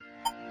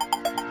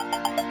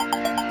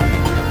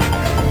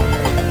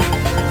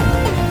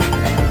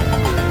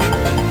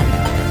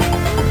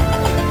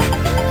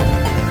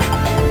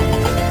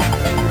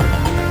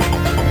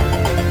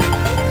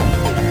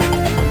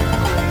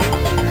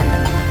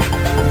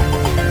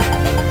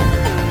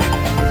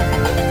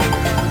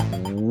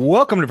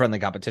Welcome to Friendly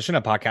Competition,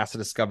 a podcast to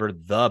discover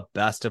the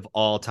best of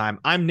all time.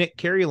 I'm Nick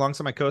Carey,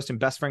 alongside my co-host and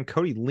best friend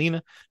Cody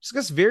Lena,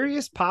 discuss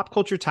various pop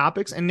culture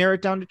topics and narrow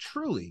it down to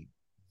truly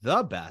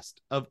the best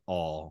of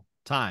all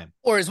time.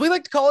 Or as we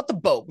like to call it, the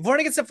boat. Before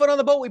anyone gets a foot on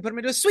the boat, we put them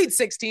into a Sweet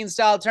 16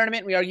 style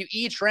tournament. We argue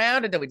each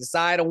round until we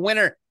decide a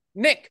winner.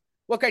 Nick,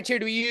 what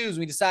criteria do we use when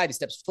we decide who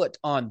steps foot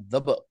on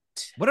the boat?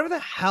 Whatever the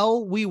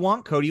hell we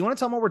want, Cody. You want to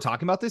tell them what we're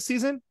talking about this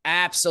season?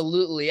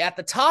 Absolutely. At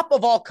the top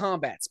of all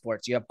combat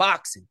sports, you have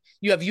boxing,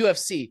 you have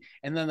UFC,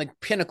 and then the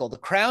pinnacle, the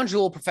crown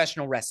jewel,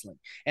 professional wrestling.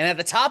 And at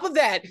the top of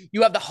that,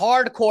 you have the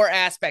hardcore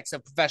aspects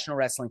of professional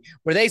wrestling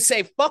where they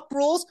say, fuck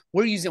rules,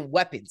 we're using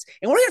weapons.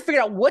 And we're going to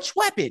figure out which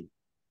weapon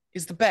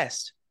is the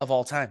best of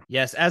all time.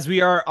 Yes, as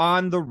we are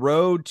on the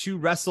road to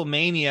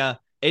WrestleMania,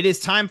 it is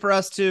time for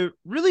us to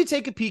really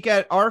take a peek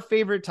at our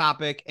favorite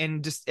topic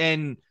and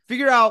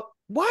figure out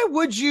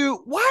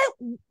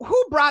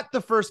who brought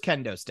the first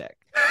kendo stick?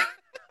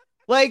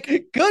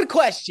 Like, good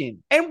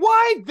question. And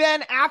why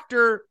then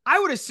I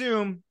would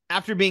assume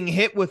after being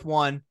hit with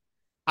one,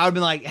 I would be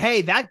like,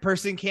 hey, that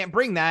person can't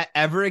bring that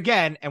ever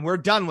again. And we're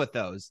done with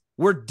those.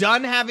 We're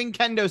done having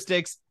kendo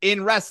sticks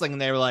in wrestling.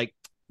 And they were like,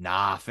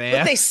 nah, fam.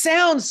 But they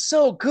sound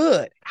so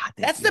good. God,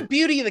 that's the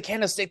beauty of the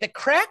kendo stick. The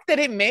crack that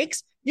it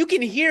makes, you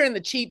can hear in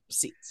the cheap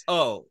seats.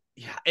 Oh,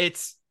 yeah.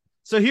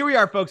 So here we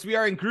are, folks. We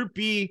are in Group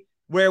B,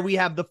 where we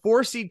have the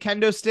 4-seed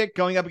kendo stick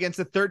going up against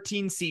the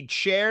 13-seed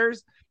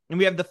chairs. And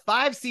we have the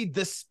 5-seed,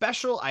 the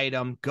special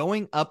item,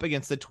 going up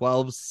against the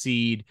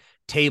 12-seed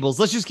tables.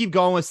 Let's just keep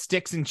going with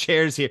sticks and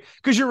chairs here.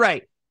 Because you're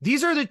right.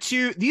 These are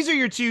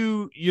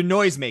your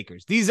noise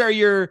makers. This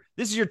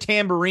is your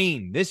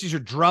tambourine. This is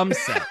your drum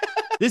set.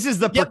 This is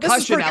the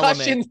percussion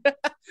element.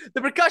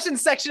 The percussion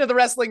section of the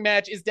wrestling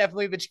match is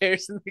definitely the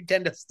chairs and the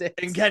kendo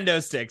sticks. And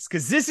kendo sticks,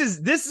 because this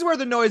is where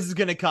the noise is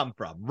going to come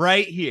from.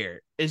 Right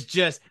here is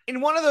just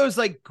in one of those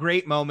like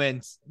great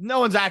moments. No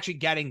one's actually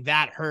getting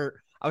that hurt.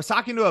 I was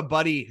talking to a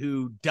buddy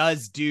who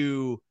does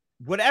do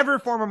whatever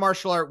form of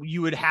martial art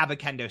you would have a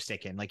kendo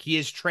stick in. Like, he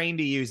is trained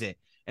to use it.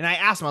 And I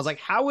asked him, I was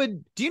like,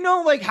 do you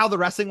know like how the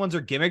wrestling ones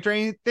are gimmicked or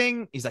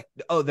anything? He's like,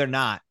 oh, they're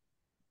not.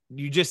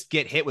 You just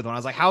get hit with one. I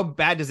was like, how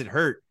bad does it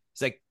hurt?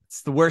 He's like,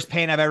 it's the worst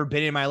pain I've ever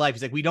been in my life.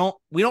 He's like, we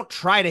don't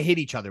try to hit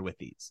each other with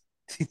these.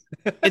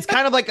 It's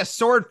kind of like a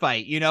sword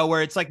fight,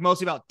 where it's like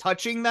mostly about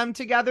touching them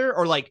together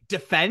or like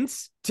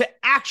defense. To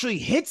actually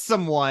hit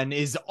someone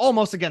is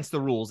almost against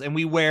the rules. And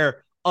we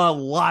wear a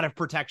lot of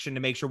protection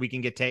to make sure we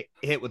can get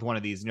hit with one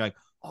of these. And you're like,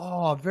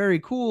 oh, very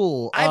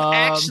cool. I've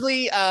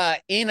actually,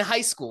 in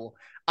high school,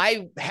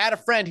 I had a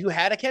friend who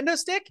had a kendo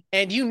stick,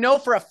 and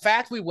for a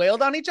fact we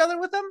wailed on each other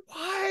with them.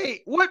 Why?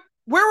 What?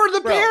 Where were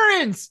the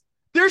parents?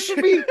 There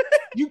should be,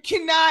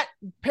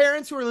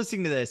 parents who are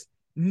listening to this,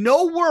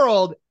 no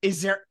world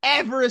is there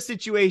ever a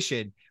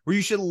situation where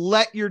you should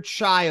let your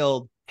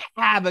child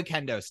have a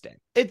kendo stick.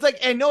 It's like,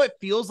 I know it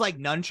feels like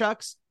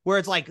nunchucks, where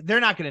it's like, they're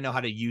not going to know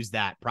how to use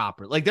that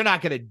properly. Like, they're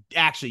not going to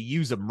actually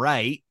use them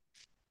right.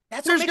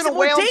 That's what makes it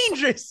more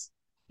dangerous.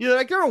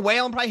 They're going to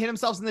wail and probably hit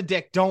themselves in the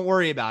dick. Don't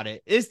worry about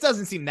it. This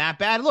doesn't seem that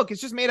bad. Look,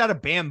 it's just made out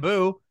of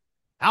bamboo.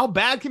 How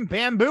bad can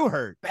bamboo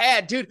hurt?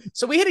 Bad, dude.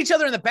 So we hit each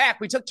other in the back.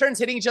 We took turns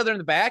hitting each other in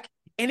the back.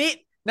 And it,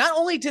 not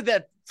only did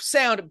the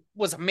sound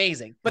was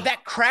amazing, but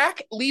that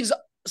crack leaves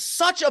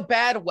such a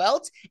bad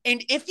welt.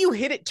 And if you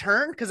hit it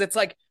turn, because it's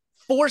like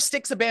 4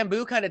 sticks of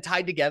bamboo kind of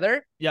tied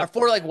together, or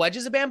 4 like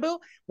wedges of bamboo,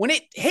 when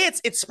it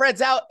hits, it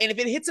spreads out. And if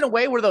it hits in a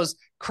way where those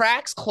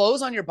cracks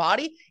close on your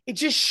body, it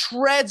just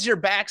shreds your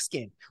back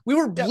skin. We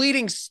were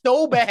bleeding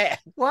so bad.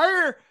 Why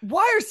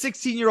are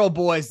 16-year-old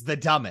boys the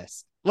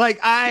dumbest? Like,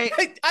 I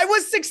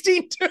was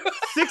 16 too.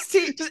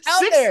 16 just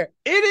out there.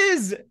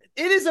 It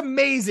is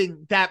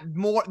amazing that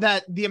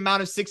the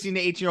amount of 16 to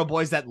 18-year-old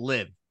boys that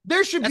live.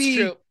 There should be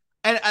true.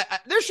 And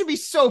there should be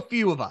so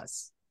few of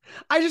us.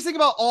 I just think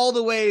about all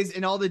the ways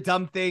and all the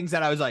dumb things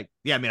that I was like,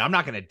 yeah, I mean, I'm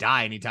not going to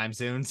die anytime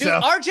soon. Dude,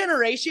 our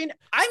generation,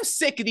 I'm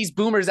sick of these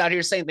boomers out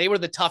here saying they were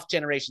the tough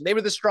generation. They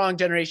were the strong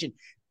generation.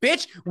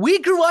 Bitch, we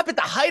grew up at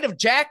the height of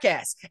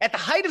Jackass, at the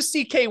height of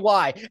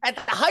CKY, at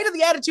the height of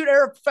the Attitude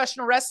Era of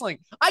professional wrestling.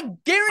 I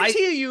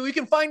guarantee you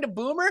can find a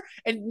boomer,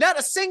 and not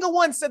a single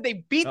one said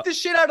they beat the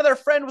shit out of their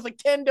friend with a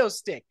kendo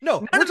stick.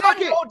 No, none of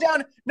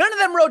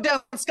them rode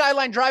down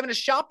Skyline driving a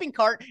shopping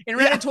cart and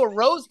ran into a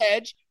rose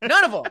hedge.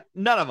 None of them.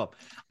 None of them.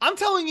 I'm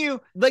telling you,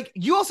 like,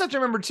 you also have to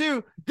remember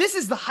too, this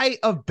is the height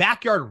of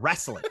backyard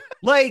wrestling.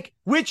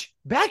 Which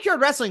backyard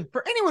wrestling,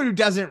 for anyone who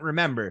doesn't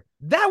remember,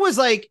 that was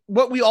like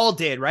what we all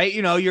did, right?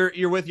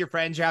 You're with your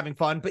friends, you're having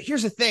fun. But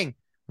here's the thing.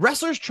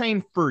 Wrestlers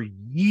train for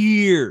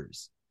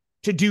years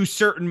to do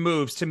certain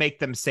moves to make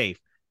them safe.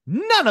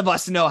 None of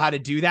us know how to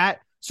do that.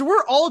 So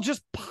we're all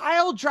just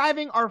pile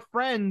driving our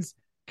friends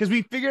because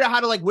we figured out how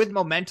to, like, with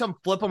momentum,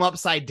 flip them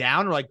upside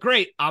down. We're like,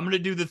 great, I'm going to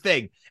do the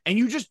thing. And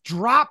you just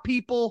drop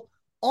people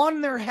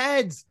on their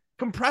heads,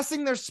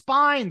 compressing their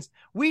spines.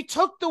 We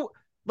took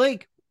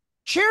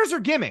chairs are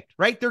gimmicked,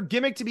 right? They're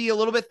gimmicked to be a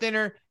little bit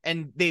thinner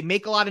and they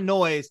make a lot of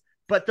noise,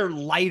 but they're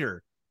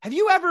lighter. Have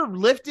you ever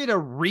lifted a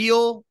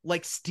real,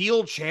 like,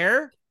 steel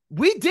chair?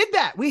 We did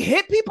that. We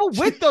hit people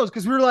with those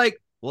because we were like,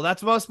 well,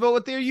 that's most about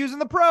what they're using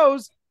the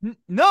pros.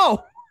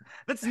 No,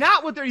 that's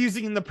not what they're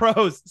using in the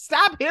pros.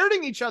 Stop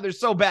hurting each other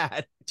so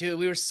bad. Dude,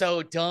 we were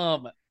so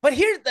dumb. But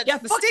here, the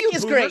fuck stick you,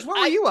 is boomers. great. What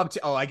were you up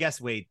to? Oh, I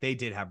guess, wait, they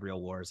did have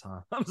real wars,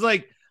 huh? I was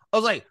like,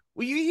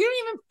 well, you didn't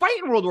even fight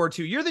in World War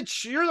II. You're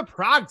the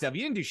product of.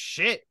 You didn't do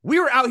shit. We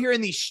were out here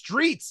in these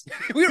streets.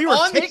 we were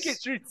on these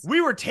streets.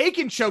 We were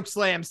taking choke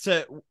slams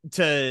to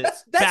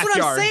That's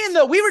what I'm saying,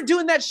 though. We were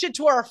doing that shit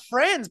to our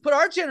friends, put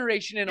our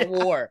generation in a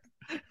war.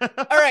 All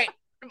right.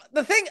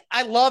 The thing,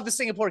 I love the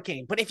Singapore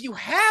King, but if you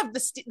have the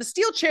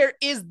steel chair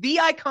is the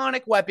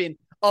iconic weapon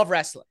of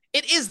wrestling.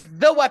 It is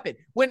the weapon.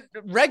 When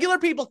regular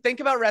people think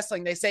about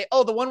wrestling, they say,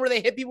 oh, the one where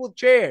they hit people with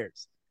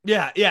chairs.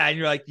 Yeah. And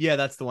you're like, yeah,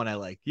 that's the one I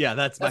like. Yeah,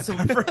 that's my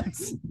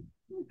preference.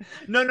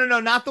 No,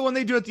 not the one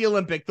they do at the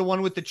Olympic. The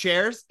one with the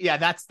chairs. Yeah,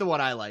 that's the one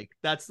I like.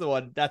 That's the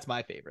one. That's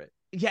my favorite.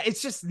 Yeah,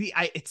 it's just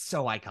it's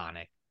so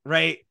iconic,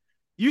 right?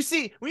 When you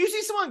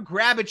see someone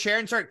grab a chair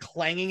and start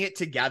clanging it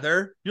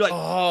together, you're like,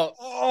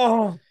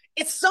 oh.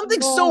 It's something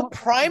so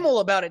primal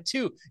about it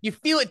too. You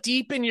feel it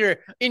deep in your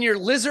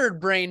lizard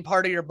brain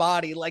part of your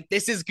body. Like,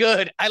 this is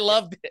good. I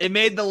loved it. It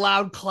made the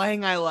loud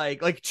clang I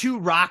like two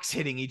rocks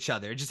hitting each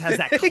other. It just has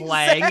that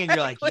clang, and you're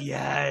like,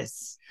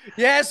 yes,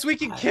 we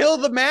can kill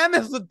the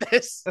mammoth with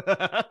this.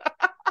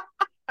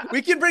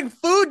 We can bring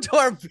food to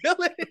our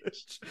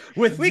village.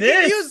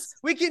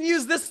 We can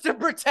use this to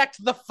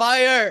protect the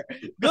fire.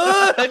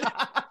 Good.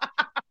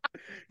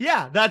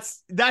 Yeah,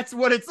 that's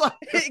what it's like.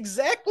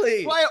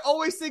 Exactly. That's why I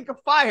always think of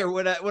fire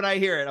when I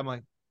hear it. I'm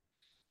like,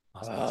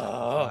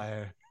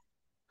 fire.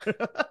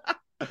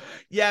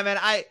 Yeah, man.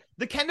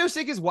 The kendo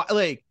stick is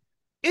like,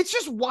 it's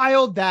just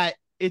wild that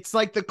it's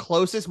like the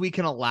closest we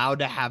can allow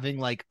to having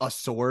like a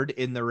sword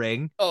in the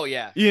ring. Oh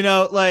yeah.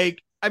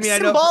 Like, I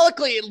mean,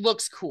 symbolically, it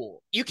looks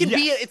cool. You can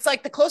it's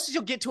like the closest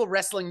you'll get to a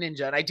wrestling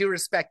ninja, and I do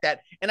respect that.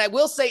 And I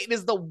will say it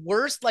is the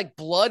worst, like,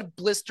 blood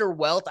blister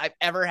welt I've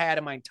ever had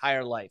in my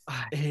entire life.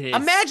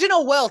 Imagine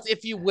a welt,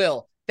 if you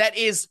will, that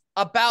is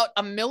about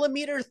a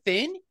millimeter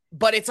thin,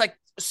 but it's like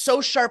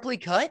so sharply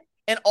cut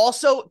and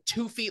also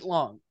 2 feet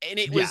long. And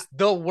it was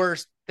the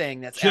worst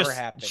thing that's ever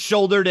happened.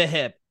 Shoulder to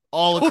hip,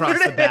 all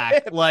across the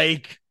back.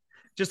 Like,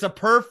 just a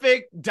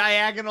perfect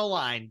diagonal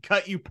line,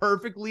 cut you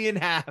perfectly in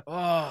half.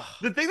 Oh.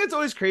 The thing that's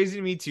always crazy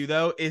to me too,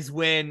 though, is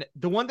when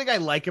the one thing I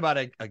like about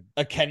a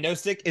kendo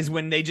stick is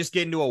when they just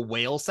get into a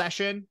whale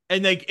session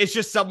and like it's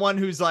just someone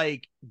who's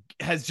like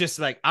has just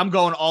like, I'm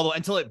going all the way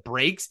until it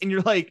breaks, and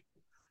you're like,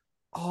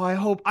 oh,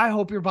 I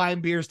hope you're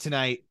buying beers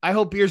tonight. I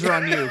hope beers are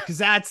on you, because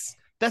that's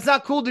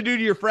not cool to do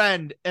to your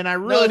friend. And I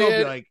really hope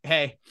you're like,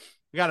 hey,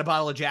 we got a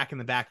bottle of Jack in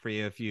the back for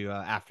you if you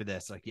after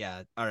this. Like,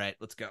 yeah, all right,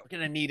 let's go. We're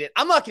gonna need it.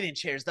 I'm not getting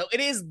chairs though. It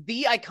is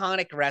the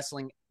iconic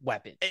wrestling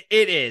weapon.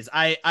 It is.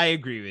 I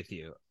agree with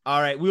you.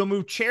 All right, we'll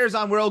move chairs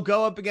on where it'll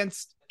go up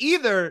against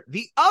either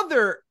the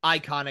other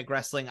iconic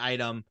wrestling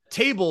item,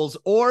 tables,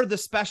 or the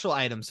special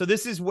item. So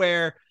this is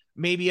where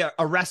maybe a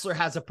wrestler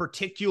has a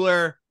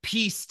particular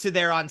piece to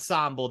their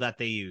ensemble that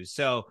they use.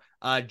 So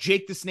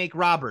Jake the Snake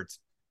Roberts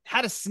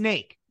had a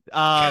snake.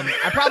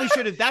 I probably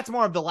should have. That's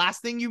more of the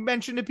last thing you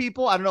mentioned to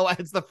people. I don't know why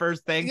it's the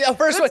first thing. Yeah,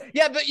 first one.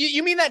 Yeah, but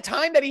you mean that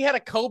time that he had a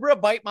cobra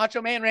bite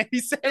Macho Man Randy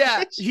Savage?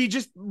 Yeah, he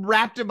just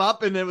wrapped him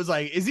up, and it was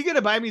like, is he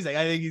gonna bite me? He's like,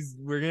 I think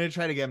we're gonna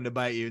try to get him to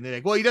bite you. And they're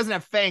like, well, he doesn't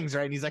have fangs,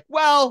 right? And he's like,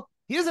 well,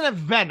 he doesn't have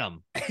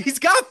venom. He's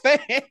got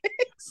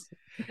fangs.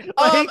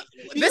 Can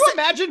you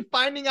imagine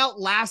finding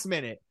out last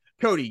minute,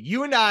 Cody?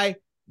 You and I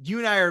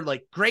are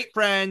like great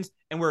friends,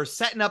 and we're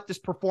setting up this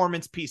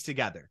performance piece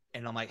together.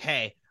 And I'm like,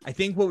 hey, I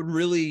think what would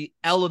really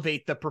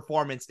elevate the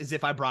performance is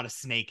if I brought a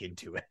snake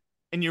into it.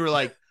 And you were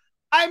like,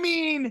 I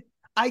mean,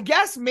 I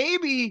guess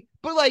maybe,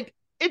 but like,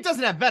 it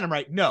doesn't have venom,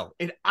 right? No,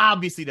 it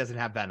obviously doesn't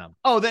have venom.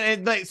 Oh, then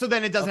it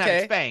doesn't have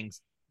its fangs.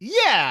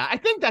 Yeah, I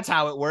think that's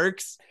how it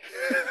works.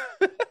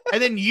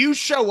 And then you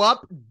show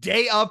up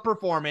day of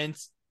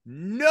performance.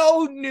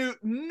 You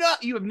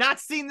have not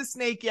seen the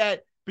snake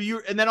yet,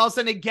 and then all of a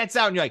sudden it gets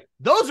out and you're like,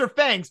 those are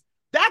fangs.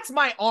 That's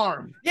my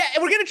arm. Yeah,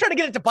 and we're gonna try to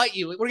get it to bite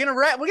you. We're gonna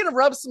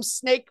rub some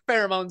snake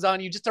pheromones on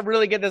you just to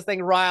really get this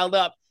thing riled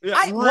up.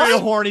 Yeah, real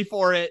horny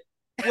for it.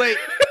 Wait,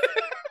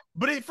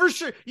 but for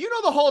sure,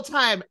 the whole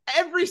time,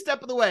 every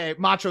step of the way,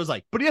 Macho's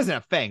like, but he doesn't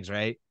have fangs,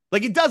 right?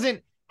 Like, it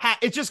doesn't.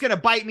 It's just gonna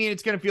bite me, and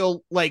it's gonna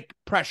feel like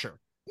pressure.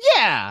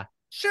 Yeah,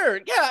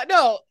 sure. Yeah,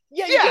 no.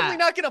 Yeah, you're definitely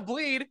not gonna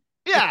bleed.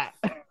 Yeah.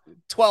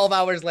 12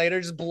 hours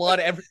later, just blood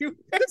everywhere.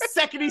 The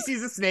second he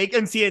sees a snake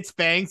and see its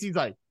fangs, he's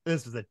like,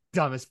 this was the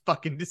dumbest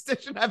fucking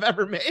decision I've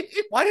ever made.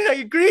 Why did I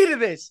agree to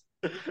this?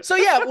 So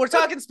yeah, we're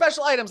talking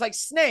special items like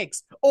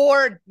snakes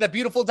or the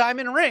beautiful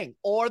diamond ring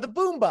or the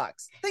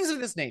boombox, things of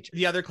this nature.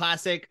 The other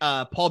classic,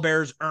 Paul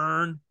Bearer's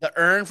urn. The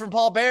urn from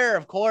Paul Bearer,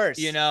 of course.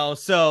 And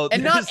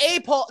not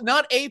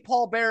a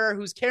Paul Bearer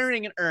who's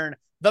carrying an urn.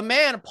 The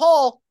man,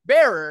 Paul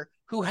Bearer,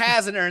 who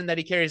has an urn that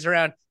he carries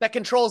around that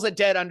controls a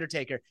dead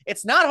Undertaker.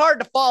 It's not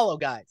hard to follow,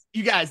 guys.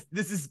 You guys,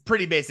 this is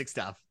pretty basic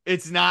stuff.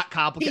 It's not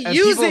complicated. He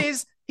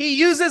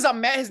uses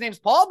his name's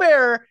Paul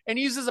Bearer, and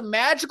he uses a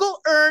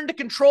magical urn to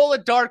control a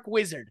dark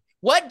wizard.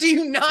 What do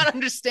you not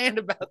understand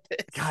about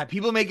this? God,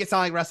 people make it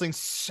sound like wrestling's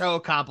so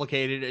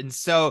complicated and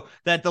so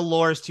that the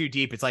lore is too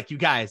deep. It's like, you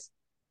guys,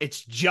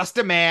 it's just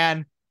a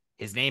man.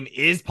 His name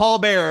is Paul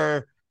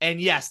Bearer. And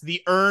yes,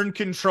 the urn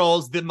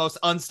controls the most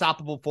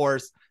unstoppable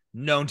force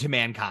known to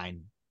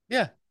mankind.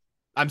 Yeah.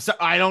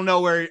 I don't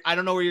know where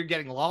you're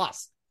getting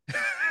lost.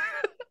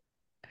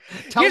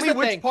 Tell Here's me the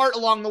which thing. part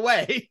along the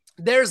way.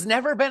 There's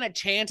never been a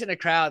chant in a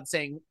crowd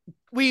saying,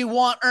 we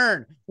want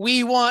urn.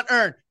 We want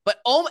urn. But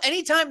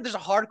anytime there's a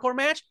hardcore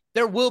match,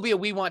 there will be a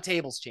we want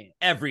tables chant.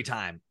 Every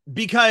time.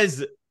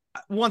 Because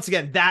once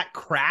again, that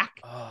crack.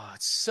 Oh,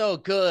 it's so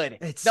good.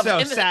 It's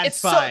so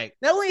satisfying.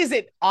 Not only is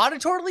it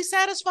auditorily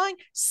satisfying,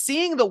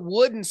 seeing the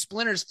wood and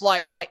splinters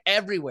fly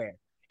everywhere.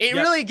 It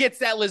really gets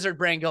that lizard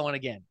brain going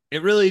again.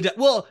 It really does.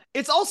 Well,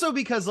 it's also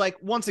because, like,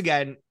 once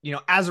again, you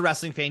know, as a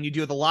wrestling fan, you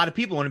deal with a lot of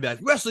people want to be like,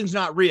 wrestling's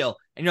not real.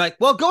 And you're like,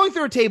 well, going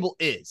through a table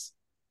is.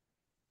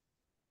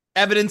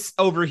 Evidence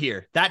over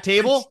here. That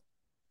table,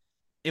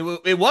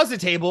 it was a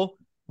table.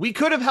 We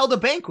could have held a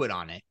banquet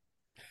on it.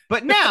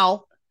 But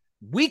now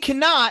we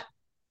cannot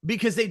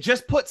because they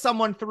just put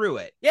someone through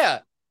it. Yeah.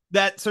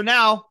 So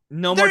now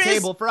no more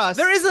table for us.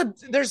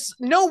 There's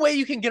no way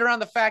you can get around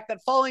the fact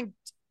that falling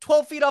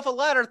 12 feet off a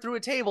ladder through a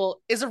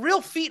table is a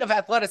real feat of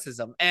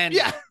athleticism. And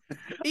yeah,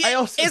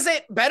 is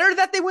it better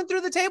that they went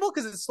through the table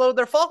because it slowed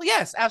their fall?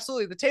 Yes,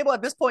 absolutely. The table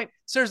at this point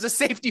serves a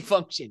safety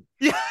function.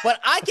 Yeah. But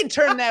I can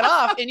turn that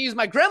off and use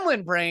my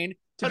gremlin brain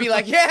to be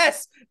like,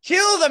 yes,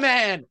 kill the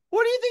man.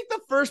 What do you think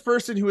the first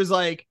person who was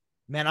like,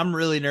 man, I'm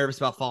really nervous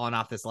about falling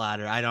off this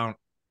ladder.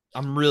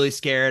 I'm really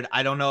scared.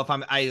 I don't know if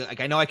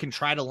I know I can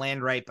try to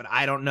land right, but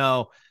I don't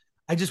know.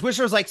 I just wish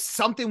there was like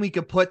something we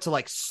could put to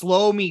like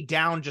slow me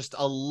down just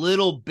a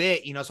little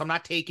bit, you know, so I'm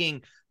not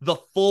taking the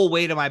full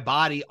weight of my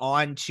body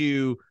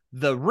onto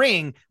the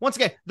ring. Once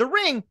again, the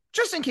ring,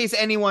 just in case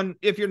anyone,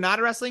 if you're not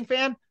a wrestling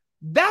fan,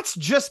 that's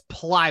just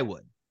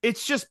plywood.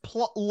 It's just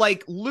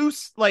like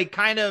loose, like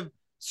kind of,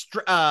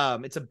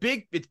 it's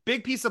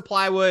big piece of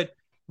plywood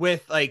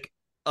with like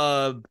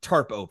a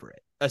tarp over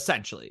it,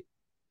 essentially.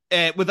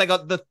 And with like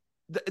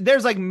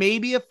there's like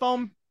maybe a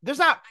foam. There's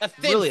not a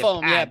thin really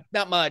foam. Yeah,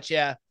 not much.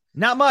 Yeah.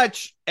 Not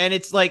much. And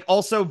it's like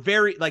also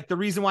very like the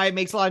reason why it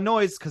makes a lot of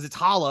noise because it's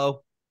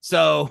hollow.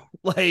 So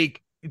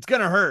like it's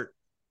going to hurt.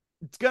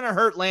 It's going to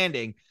hurt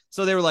landing.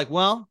 So they were like,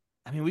 well,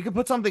 I mean, we could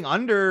put something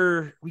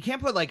under. We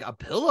can't put like a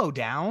pillow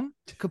down.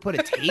 Could put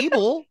a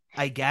table,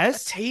 I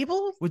guess. A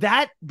table? Would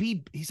that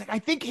be? He's like, I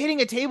think hitting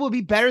a table would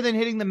be better than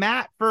hitting the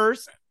mat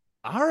first.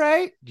 All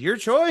right. Your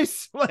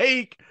choice.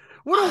 Like,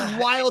 what a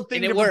wild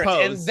thing to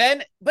propose.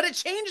 But it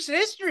changed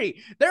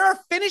history. There are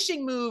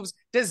finishing moves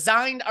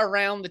designed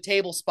around the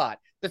table spot.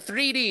 The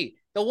 3D,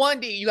 the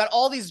 1D, you got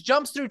all these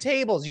jumps through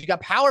tables. You got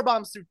power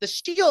bombs through the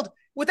shield.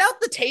 Without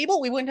the table,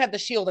 we wouldn't have the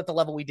shield at the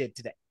level we did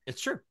today.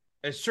 It's true.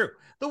 It's true.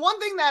 The one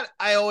thing that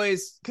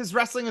because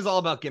wrestling is all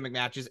about gimmick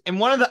matches.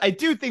 And I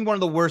do think one of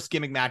the worst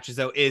gimmick matches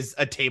though is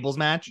a tables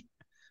match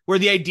where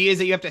the idea is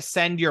that you have to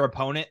send your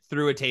opponent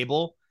through a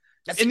table.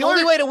 That's the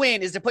only way to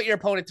win is to put your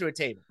opponent through a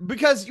table.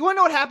 Because you want to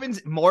know what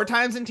happens more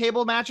times in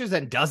table matches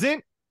than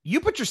doesn't? You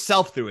put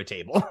yourself through a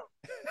table.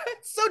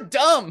 It's so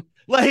dumb.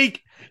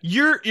 Like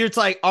it's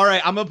like, all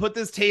right, I'm going to put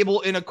this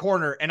table in a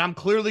corner and I'm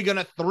clearly going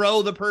to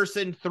throw the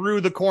person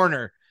through the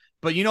corner.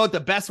 But you know what the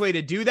best way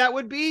to do that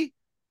would be?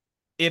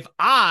 If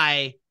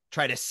I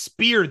try to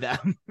spear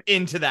them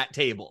into that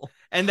table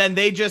and then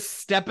they just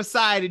step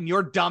aside and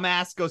your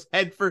dumbass goes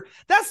head for.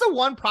 That's the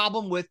one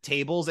problem with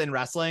tables in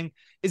wrestling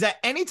is that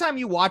anytime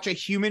you watch a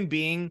human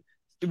being,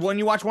 when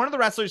you watch one of the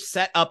wrestlers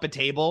set up a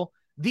table,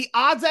 the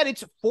odds that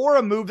it's for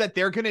a move that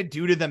they're going to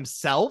do to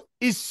themselves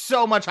is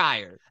so much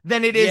higher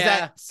than it is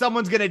that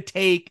someone's going to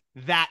take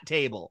that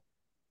table.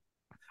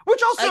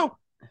 Which also,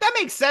 that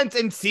makes sense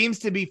and seems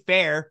to be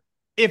fair.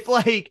 If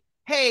like,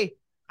 hey,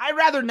 I'd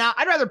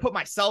rather put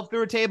myself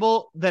through a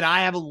table that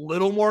I have a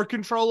little more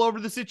control over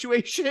the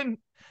situation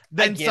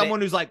than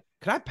someone who's like,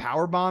 can I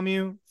power bomb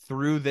you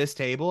through this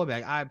table? I'd be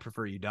like, I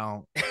prefer you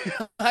don't.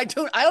 I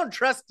don't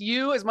trust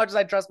you as much as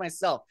I trust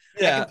myself.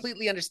 Yeah. I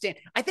completely understand.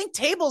 I think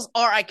tables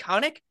are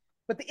iconic,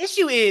 but the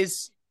issue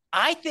is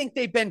I think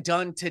they've been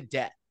done to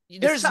death.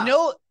 There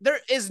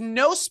is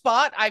no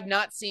spot I've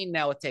not seen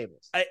now with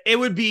tables. It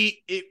would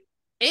be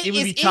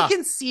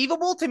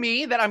inconceivable to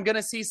me that I'm going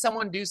to see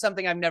someone do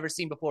something I've never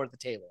seen before at the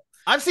table.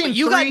 I've seen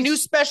you got new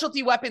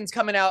specialty weapons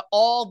coming out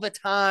all the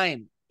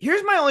time.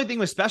 Here's my only thing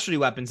with specialty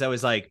weapons. That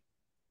was like,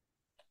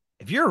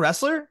 if you're a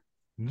wrestler,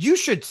 you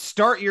should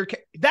start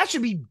that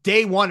should be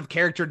day one of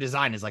character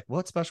design is like,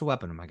 what special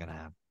weapon am I going to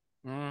have?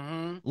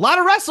 Mm-hmm. A lot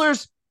of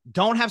wrestlers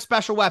don't have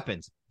special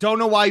weapons. Don't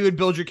know why you would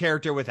build your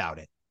character without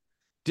it.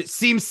 It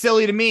seems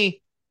silly to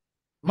me.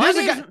 There's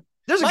a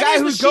guy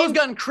who's Machine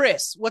Gun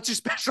Chris. What's your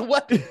special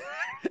weapon?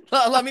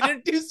 Let me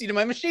introduce you to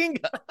my machine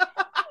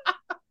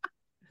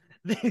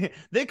gun.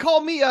 They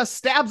call me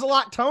Stabs a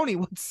Lot Tony.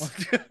 What's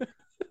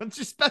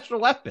your special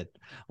weapon?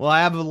 Well,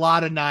 I have a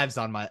lot of knives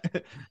on my.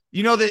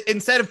 You know that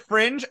instead of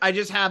fringe, I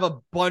just have a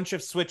bunch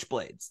of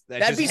switchblades that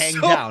That'd just be hang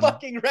so down.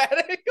 Fucking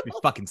radical. It'd be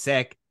fucking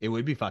sick. It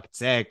would be fucking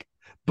sick.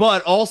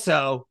 but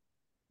also,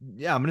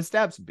 yeah, I'm gonna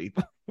stab some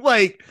people.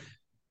 Like,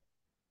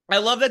 I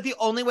love that the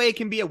only way it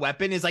can be a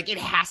weapon is like it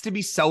has to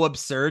be so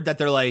absurd that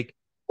they're like,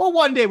 well,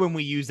 one day when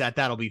we use that,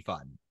 that'll be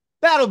fun.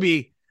 That'll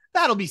be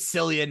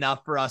silly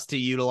enough for us to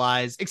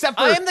utilize. Except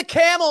for I am the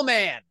camel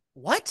man.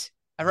 What?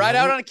 I ride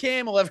out on a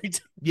camel every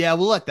time. Yeah,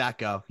 we'll let that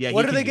go. Yeah.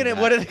 What are they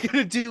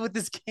gonna do with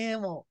this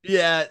camel?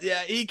 Yeah.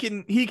 He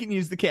can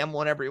use the camel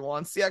whenever he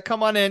wants. Yeah,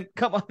 come on in.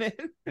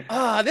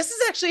 This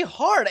is actually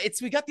hard.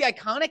 We got the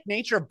iconic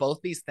nature of both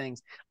these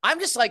things. I'm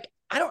just like,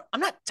 I'm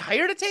not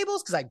tired of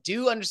tables because I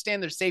do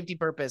understand their safety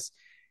purpose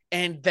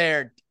and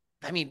part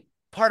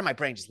of my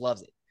brain just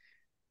loves it.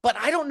 But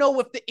I don't know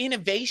if the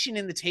innovation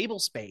in the table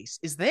space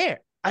is there.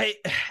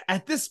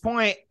 At this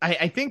point,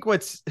 I think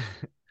what's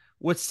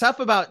tough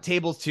about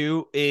tables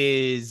too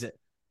is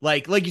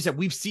like you said,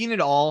 we've seen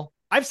it all.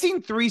 I've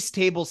seen 3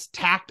 tables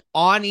tacked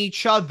on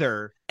each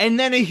other and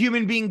then a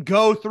human being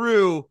go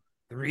through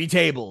 3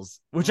 tables,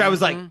 which I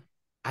was like,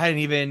 I didn't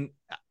even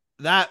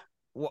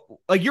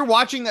like you're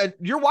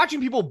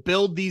watching people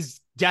build these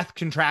death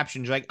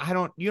contraptions. You're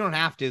like, you don't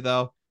have to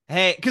though.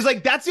 Hey, because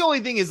like that's the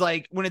only thing is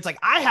like when it's like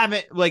I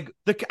haven't like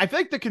I feel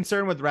like the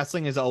concern with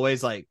wrestling is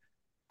always like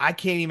I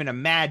can't even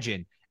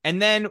imagine.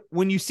 And then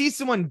when you see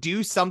someone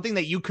do something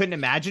that you couldn't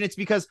imagine, it's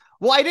because,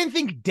 well, I didn't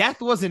think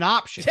death was an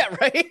option. Yeah,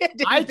 right.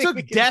 I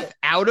took death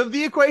out of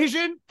the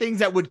equation, things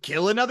that would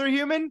kill another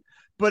human.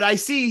 But I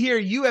see here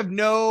you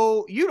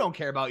don't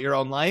care about your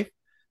own life.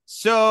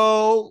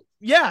 So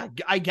yeah,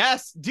 I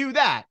guess do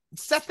that.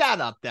 Set that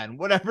up then.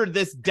 Whatever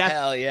this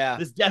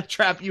death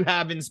trap you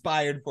have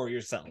inspired for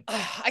yourself.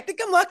 I think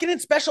I'm locking in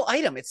special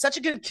item. It's such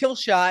a good kill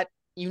shot.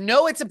 You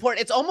know it's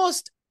important. They're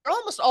almost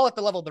all at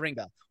the level of the ring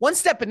bell. One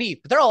step beneath,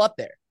 but they're all up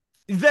there.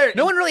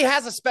 No one really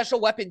has a special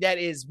weapon that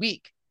is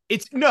weak.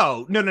 It's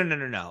no.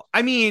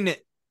 I mean,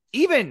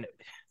 even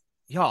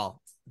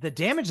y'all, the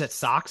damage that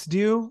socks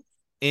do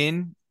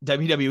in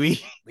WWE.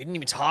 We didn't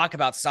even talk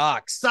about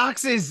socks.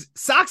 Socks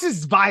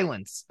is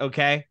violence.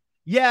 Okay.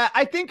 Yeah,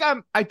 I think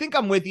I'm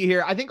with you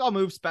here. I think I'll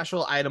move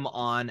special item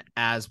on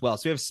as well.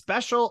 So we have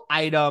special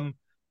item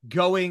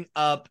going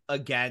up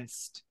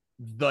against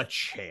the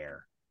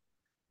chair.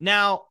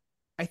 Now,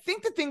 I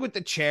think the thing with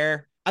the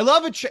chair, I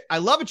love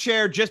a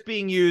chair just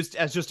being used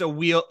as just a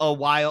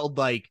wild,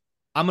 like,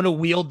 I'm going to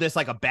wield this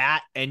like a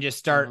bat and just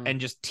start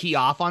and just tee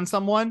off on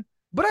someone.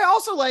 But I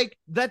also like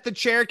that the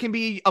chair can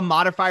be a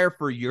modifier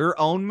for your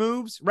own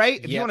moves,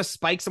 right? If you want to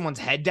spike someone's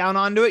head down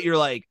onto it, you're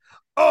like,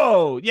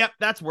 oh, yep,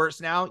 that's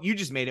worse now. You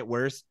just made it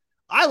worse.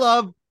 I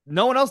love,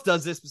 no one else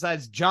does this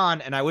besides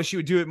John, and I wish he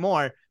would do it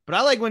more. But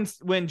I like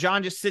when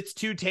John just sits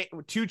two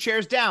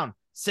chairs down,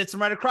 sits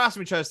them right across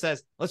from each other,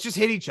 says, let's just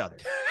hit each other.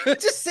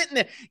 Just sitting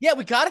there. Yeah,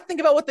 we got to think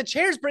about what the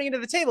chair's bringing to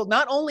the table.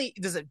 Not only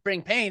does it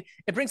bring pain,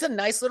 it brings a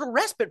nice little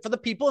respite for the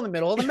people in the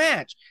middle of the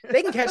match.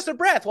 They can catch their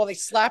breath while they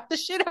slap the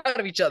shit out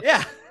of each other.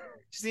 Yeah.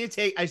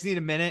 I just need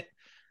a minute.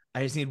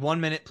 I just need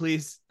 1 minute,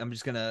 please. I'm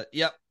gonna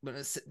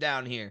sit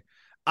down here.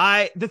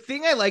 The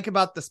thing I like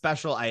about the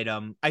special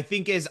item, I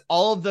think, is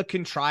all of the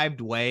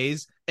contrived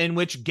ways in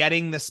which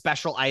getting the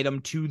special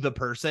item to the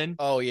person.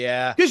 Oh,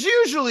 yeah. Because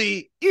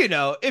usually,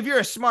 if you're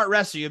a smart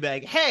wrestler, you'll be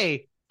like,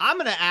 hey, I'm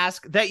going to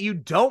ask that you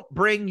don't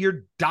bring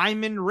your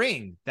diamond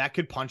ring. That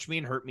could punch me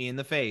and hurt me in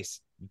the face.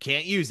 You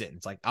can't use it.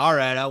 It's like, all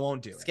right, I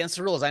won't do it. It's against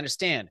the rules. I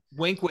understand.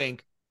 Wink,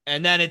 wink.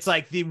 And then it's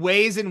like the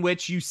ways in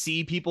which you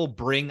see people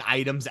bring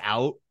items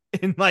out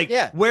and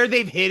where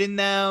they've hidden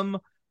them,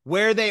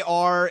 where they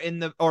are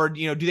do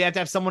they have to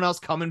have someone else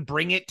come and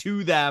bring it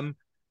to them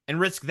and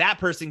risk that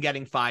person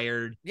getting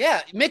fired?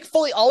 Yeah. Mick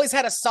Foley always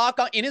had a sock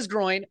in his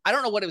groin. I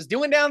don't know what it was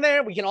doing down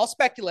there. We can all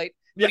speculate.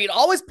 But you'd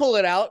always pull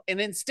it out and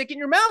then stick in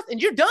your mouth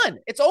and you're done.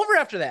 It's over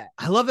after that.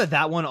 I love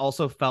that one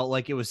also felt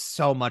like it was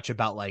so much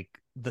about like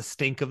the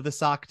stink of the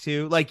sock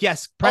too. Like,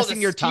 yes, pressing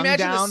your tongue down.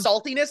 Can you imagine the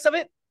saltiness of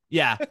it?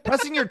 Yeah.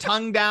 Pressing your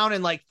tongue down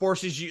and like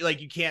forces you,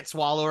 like you can't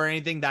swallow or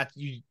anything,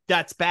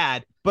 that's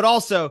bad. But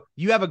also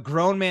you have a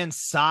grown man's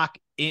sock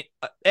in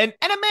and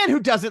a man who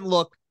doesn't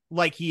look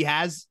like he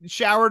has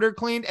showered or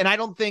cleaned. And I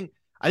think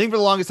for the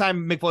longest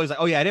time, Mick Foley was like,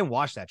 oh yeah, I didn't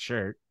wash that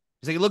shirt.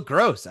 He's like, it looked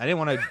gross. I didn't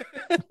want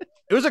to.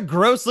 It was a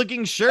gross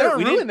looking shirt. I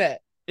don't ruin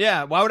that.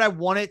 Yeah. Why would I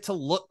want it to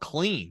look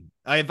clean?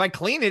 If I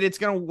clean it, it's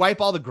going to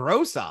wipe all the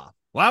gross off.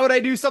 Why would I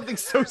do something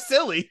so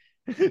silly?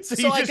 Where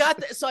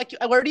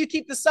do you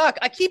keep the sock?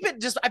 I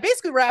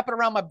basically wrap it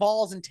around my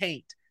balls and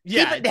taint.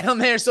 Yeah. Keep it down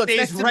there. So it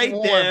stays right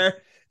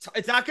there.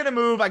 It's not going to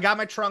move. I got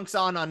my trunks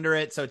on under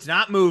it, so it's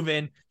not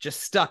moving.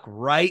 Just stuck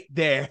right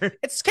there.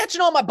 It's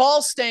catching all my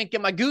ball stank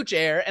and my gooch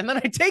air, and then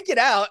I take it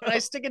out and I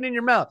stick it in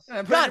your mouth.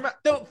 God,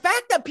 the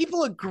fact that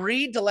people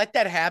agreed to let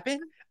that happen,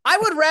 I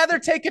would rather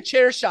take a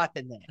chair shot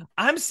than that.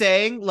 I'm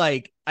saying,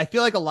 like, I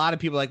feel like a lot of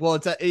people are like, well,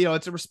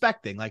 it's a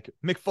respect thing. Like,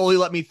 Mick Foley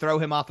let me throw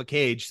him off a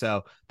cage,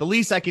 so the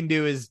least I can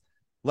do is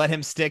let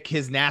him stick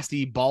his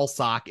nasty ball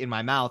sock in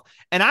my mouth.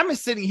 And I'm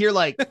just sitting here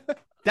like,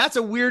 that's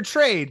a weird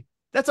trade.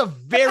 That's a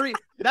very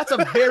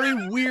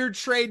weird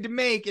trade to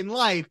make in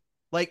life.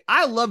 Like,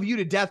 I love you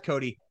to death,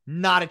 Cody.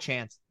 Not a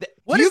chance.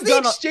 What is the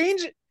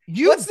exchange?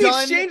 What's the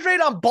exchange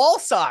rate on ball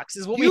socks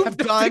is what we have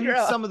to figure out. You've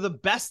done some of the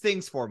best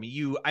things for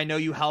me. I know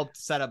you helped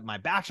set up my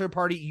bachelor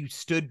party. You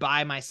stood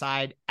by my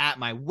side at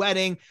my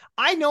wedding.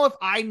 I know if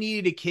I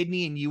needed a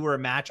kidney and you were a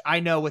match, I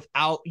know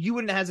you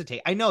wouldn't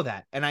hesitate. I know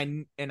that.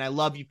 And I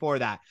love you for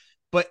that.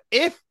 But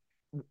if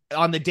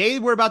on the day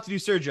we're about to do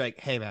surgery, like,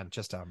 hey man,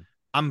 just,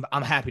 I'm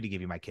happy to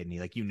give you my kidney.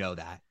 Like, you know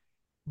that.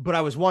 But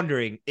I was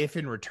wondering if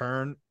in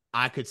return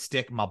I could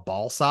stick my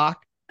ball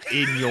sock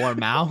in your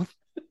mouth.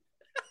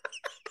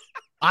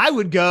 I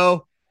would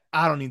go,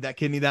 I don't need that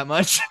kidney that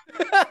much.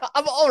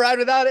 I'm all right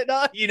without it,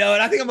 dog. You know,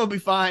 and I think I'm gonna be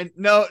fine.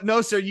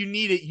 No, sir, you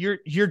need it.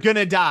 You're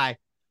gonna die.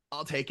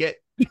 I'll take it.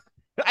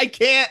 I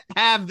can't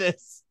have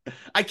this.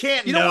 I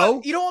can't. You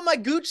don't want my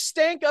gooch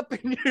stank up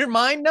in your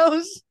mind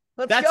nose?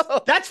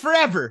 Go. That's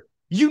forever.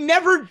 You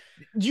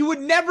would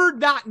never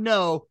not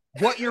know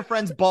what your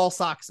friend's ball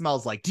sock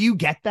smells like. Do you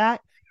get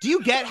that? Do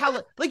you get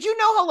how, like, you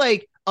know how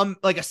like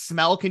a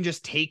smell can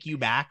just take you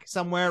back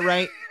somewhere,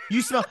 right?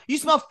 You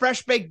smell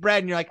fresh baked bread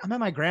and you're like, I'm at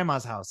my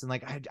grandma's house. And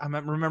like, I'm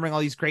remembering all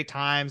these great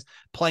times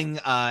playing,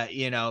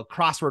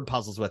 crossword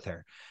puzzles with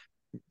her.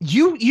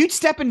 You'd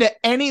step into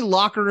any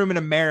locker room in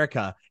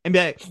America and be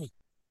like,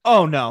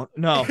 oh no,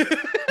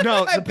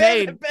 the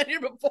pain. I've been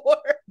here before.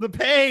 The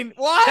pain.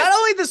 What? Not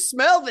only the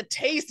smell, the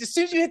taste. As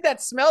soon as you hit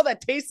that smell,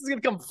 that taste is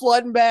going to come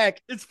flooding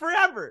back. It's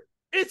forever.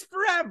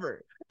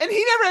 And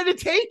he never had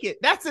to take it.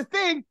 That's the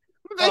thing.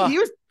 He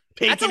was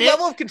taking That's a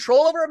level of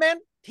control over a man.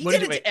 He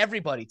did it to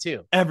everybody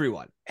too.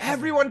 Everyone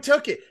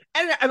took it.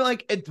 And I'm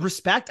like,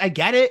 respect, I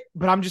get it,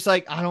 but I'm just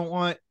like, I don't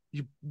want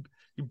you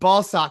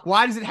ball sock.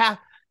 Why does it have?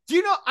 Do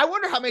you know? I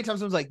wonder how many times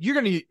someone's like, you're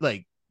gonna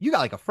like, you got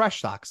like a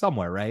fresh sock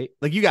somewhere, right?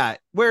 Like you got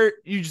where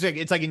you just like,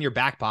 it's like in your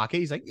back pocket.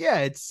 He's like, yeah,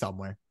 it's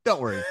somewhere. Don't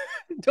worry.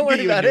 Don't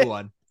worry about it.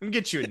 One. I'm gonna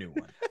get you a new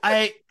one.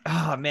 I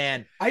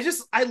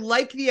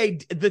like the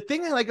idea. The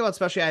thing I like about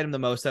Special Item the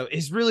most though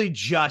is really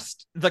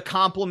just the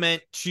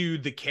compliment to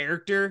the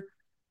character.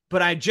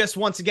 But I just,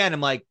 once again,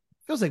 I'm like,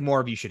 feels like more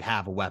of you should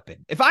have a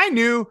weapon. If I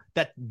knew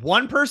that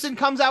one person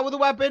comes out with a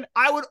weapon,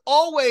 I would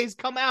always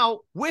come out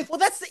with. Well,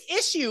 that's the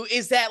issue,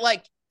 is that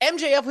like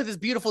MJF with his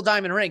beautiful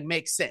diamond ring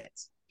makes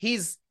sense.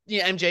 He's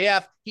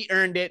MJF. He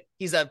earned it.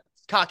 He's a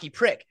cocky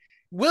prick.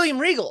 William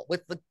Regal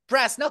with the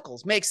brass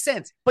knuckles makes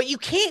sense, but you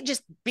can't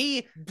just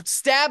be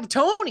Stab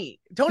Tony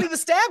the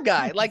stab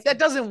guy. Like, that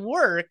doesn't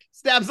work.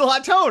 Stabs a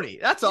lot, Tony.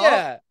 That's all.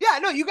 Yeah.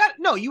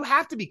 You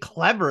have to be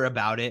clever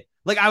about it.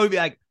 Like, I would be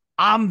like,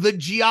 I'm the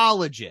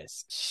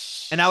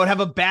geologist, and I would have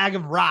a bag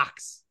of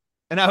rocks,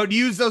 and I would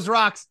use those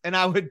rocks, and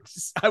I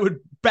would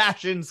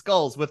bash in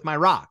skulls with my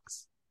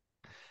rocks.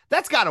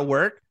 That's got to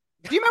work.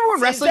 Do you remember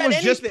when wrestling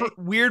was just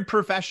weird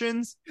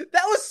professions?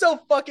 That was so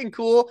fucking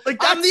cool. Like,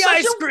 I'm the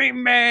ice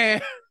cream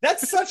man.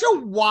 That's such a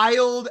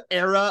wild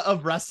era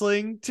of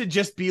wrestling to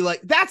just be like,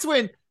 that's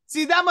when,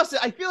 see,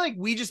 I feel like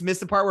we just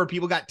missed the part where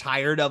people got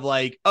tired of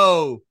like,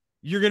 oh,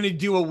 you're going to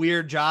do a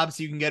weird job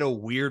so you can get a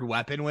weird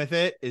weapon with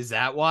it. Is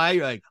that why?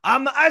 You're like,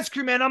 I'm the ice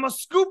cream man. I'm going to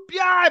scoop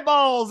your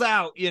eyeballs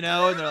out, And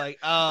they're like,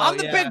 oh, I'm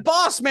the big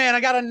boss man.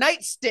 I got a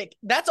nightstick.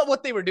 That's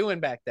what they were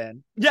doing back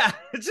then. Yeah.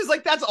 It's just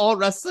like, that's all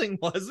wrestling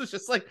was. It's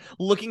just like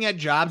looking at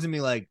jobs and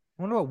be like,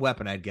 I wonder what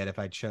weapon I'd get if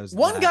I chose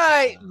One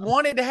guy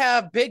wanted to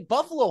have big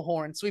buffalo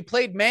horns, so he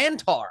played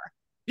Mantar.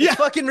 It's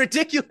fucking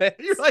ridiculous.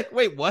 You're like,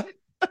 wait, what?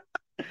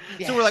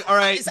 Yeah. So we're like, all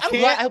right.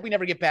 I hope we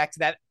never get back to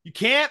that. You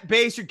can't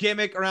base your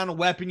gimmick around a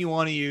weapon you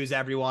want to use,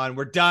 everyone.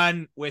 We're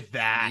done with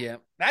that. Yeah.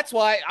 That's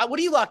why. What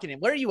are you locking in?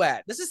 Where are you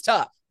at? This is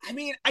tough. I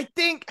mean, I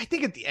think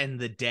at the end of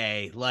the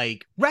day,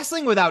 like,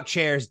 wrestling without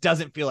chairs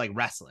doesn't feel like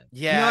wrestling.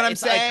 Yeah. You know what I'm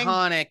saying?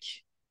 Iconic.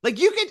 Like,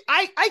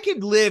 I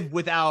could live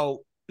without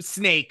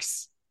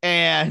snakes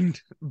and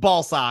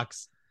ball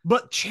socks,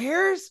 but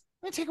chairs?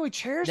 I'm gonna take away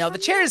chairs. No, the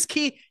chair is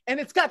key, and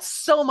it's got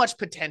so much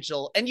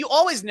potential. And you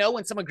always know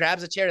when someone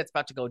grabs a chair that's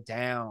about to go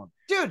down,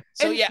 dude.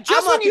 So yeah,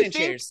 I'm locking in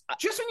chairs.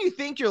 Just when you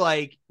think you're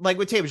like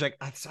with tables, like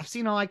I've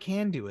seen all I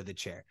can do with a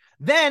chair.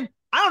 Then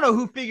I don't know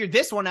who figured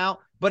this one out,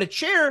 but a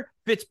chair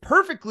fits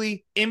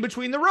perfectly in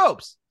between the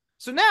ropes.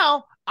 So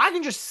now I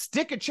can just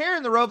stick a chair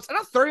in the ropes, and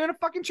I'll throw you in a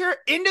fucking chair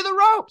into the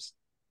ropes.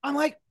 I'm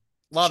like,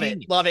 love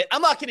it.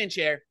 I'm locking in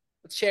chair.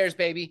 It's chairs,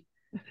 baby.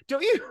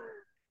 Don't you?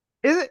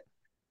 Is it?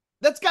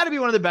 That's got to be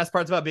one of the best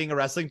parts about being a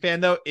wrestling fan,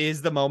 though,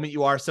 is the moment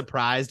you are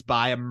surprised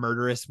by a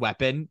murderous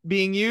weapon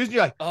being used.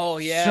 You're like, oh,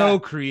 yeah. So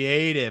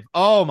creative.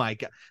 Oh, my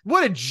God.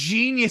 What a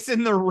genius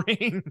in the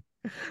ring.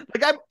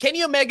 Like,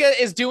 Kenny Omega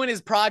is doing his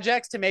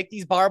projects to make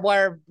these barbed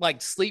wire,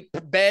 like, sleep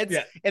beds.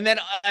 Yeah. And then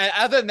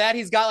other than that,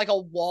 he's got, like, a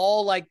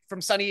wall, like,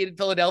 from Sunny in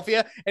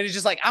Philadelphia. And he's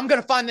just like, I'm going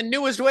to find the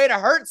newest way to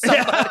hurt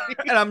somebody. Yeah.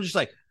 And I'm just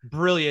like,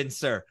 brilliant,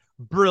 sir.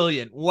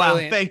 Brilliant. Wow.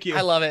 Brilliant. Thank you.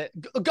 I love it.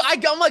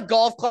 I'm like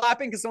golf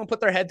clapping because someone put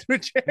their head through a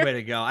chair. Way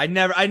to go. I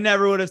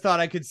never would have thought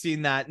I could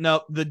seen that.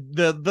 No,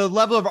 the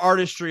level of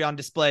artistry on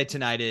display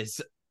tonight is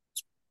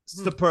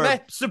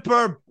superb.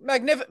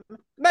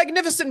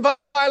 Magnificent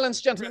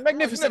violence, gentlemen.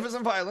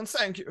 Magnificent violence.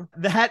 Thank you.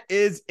 That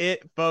is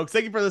it, folks.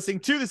 Thank you for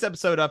listening to this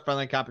episode of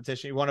Friendly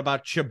Competition. You want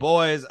about your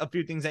boys, a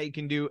few things that you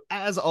can do.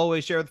 As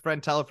always, share with a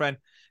friend, tell a friend.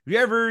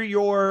 Wherever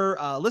you're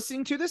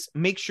listening to this,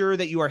 make sure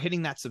that you are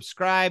hitting that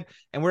subscribe.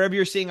 And wherever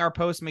you're seeing our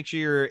posts, make sure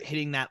you're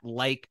hitting that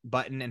like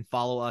button and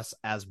follow us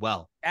as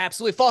well.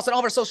 Absolutely. Follow us on all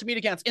of our social media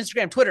accounts,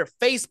 Instagram, Twitter,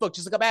 Facebook.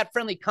 Just look up at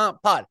Friendly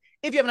Comp Pod.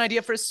 If you have an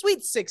idea for a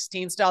Sweet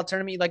 16 style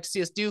tournament you'd like to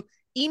see us do,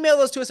 email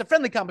those to us at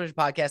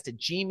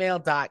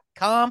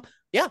friendlycompetitionpodcast@gmail.com.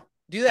 Yeah,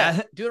 do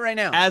that. Do it right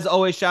now. As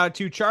always, shout out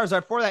to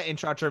Charizard for that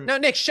intro term. No,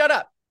 Nick, shut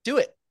up. Do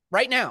it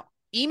right now.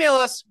 Email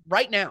us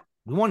right now.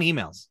 We want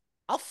emails.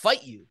 I'll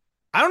fight you.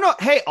 I don't know.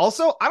 Hey,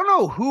 also, I don't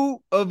know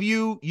who of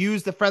you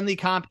use the Friendly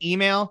Comp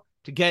email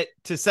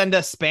to send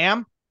us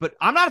spam, but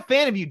I'm not a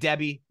fan of you,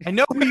 Debbie. I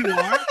know who you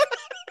are,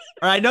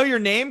 or I know your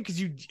name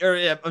because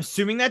I'm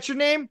assuming that's your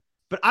name,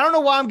 but I don't know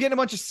why I'm getting a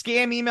bunch of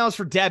scam emails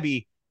for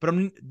Debbie. But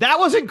that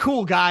wasn't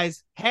cool,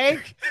 guys. Hey,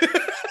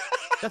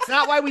 that's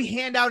not why we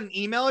hand out an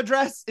email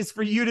address. Is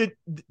for you to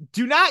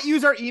do not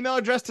use our email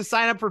address to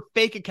sign up for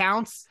fake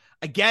accounts.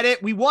 I get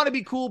it. We want to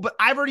be cool, but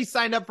I've already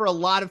signed up for a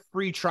lot of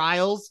free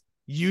trials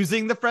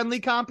using the Friendly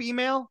Comp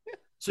email.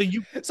 So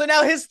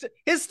now his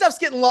stuff's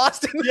getting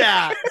lost.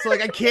 Yeah. So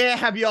like, I can't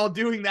have y'all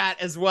doing that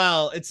as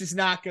well. It's just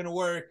not going to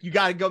work. You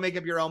got to go make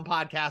up your own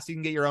podcast. You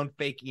can get your own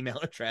fake email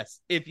address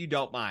if you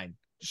don't mind.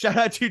 Shout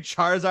out to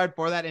Charizard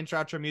for that intro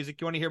outro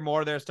music. You want to hear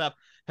more of their stuff?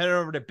 Head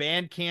over to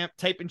Bandcamp,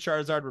 type in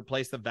Charizard,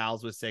 replace the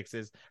vowels with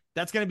 6s.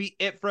 That's going to be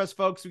it for us,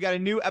 folks. We got a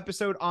new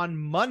episode on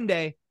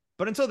Monday.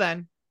 But until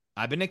then,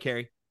 I've been Nick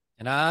Carey.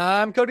 And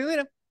I'm Cody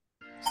Lena.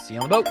 See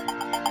you on the boat.